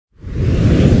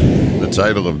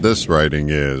title of this writing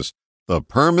is The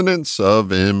Permanence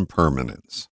of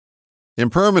Impermanence.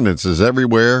 Impermanence is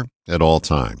everywhere at all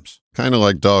times, kind of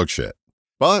like dog shit.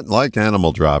 But like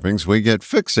animal droppings, we get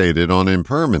fixated on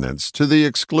impermanence to the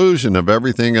exclusion of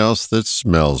everything else that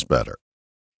smells better.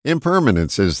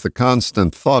 Impermanence is the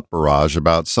constant thought barrage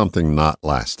about something not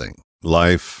lasting.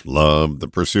 Life, love, the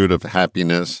pursuit of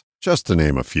happiness, just to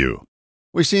name a few.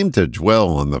 We seem to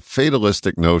dwell on the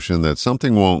fatalistic notion that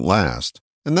something won't last,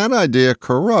 and that idea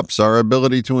corrupts our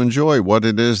ability to enjoy what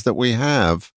it is that we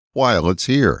have while it's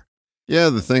here. Yeah,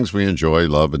 the things we enjoy,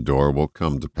 love, adore will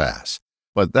come to pass.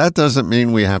 But that doesn't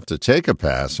mean we have to take a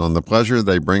pass on the pleasure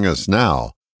they bring us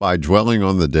now by dwelling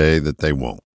on the day that they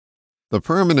won't. The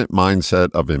permanent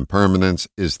mindset of impermanence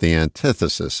is the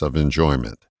antithesis of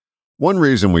enjoyment. One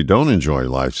reason we don't enjoy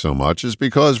life so much is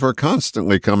because we're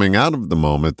constantly coming out of the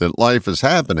moment that life is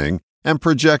happening and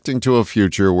projecting to a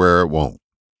future where it won't.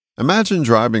 Imagine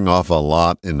driving off a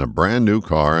lot in a brand new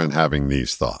car and having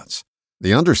these thoughts.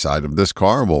 The underside of this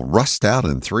car will rust out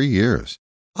in 3 years.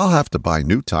 I'll have to buy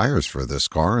new tires for this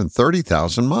car in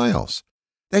 30,000 miles.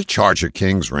 They charge a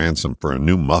king's ransom for a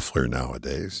new muffler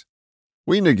nowadays.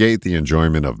 We negate the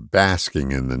enjoyment of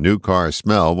basking in the new car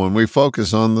smell when we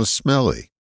focus on the smelly.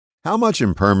 How much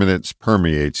impermanence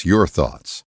permeates your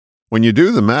thoughts? When you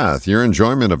do the math, your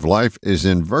enjoyment of life is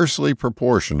inversely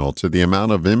proportional to the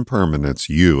amount of impermanence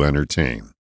you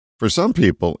entertain. For some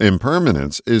people,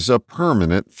 impermanence is a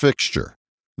permanent fixture.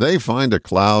 They find a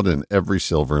cloud in every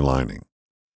silver lining.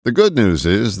 The good news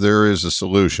is there is a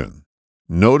solution.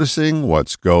 Noticing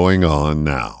what's going on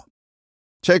now.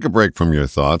 Take a break from your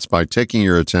thoughts by taking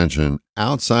your attention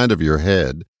outside of your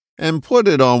head and put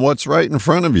it on what's right in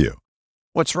front of you.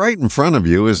 What's right in front of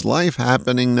you is life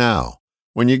happening now.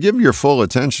 When you give your full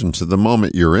attention to the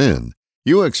moment you're in,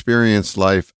 you experience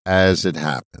life as it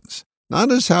happens,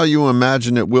 not as how you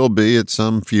imagine it will be at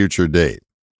some future date.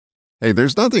 Hey,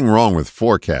 there's nothing wrong with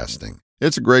forecasting.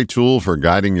 It's a great tool for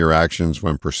guiding your actions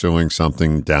when pursuing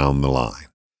something down the line.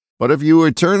 But if you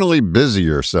eternally busy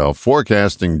yourself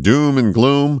forecasting doom and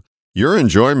gloom, your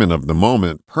enjoyment of the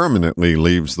moment permanently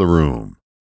leaves the room.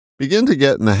 Begin to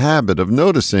get in the habit of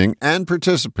noticing and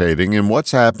participating in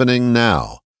what's happening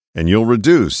now, and you'll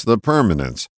reduce the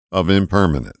permanence of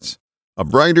impermanence. A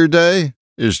brighter day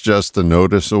is just a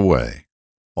notice away.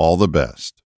 All the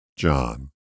best, John.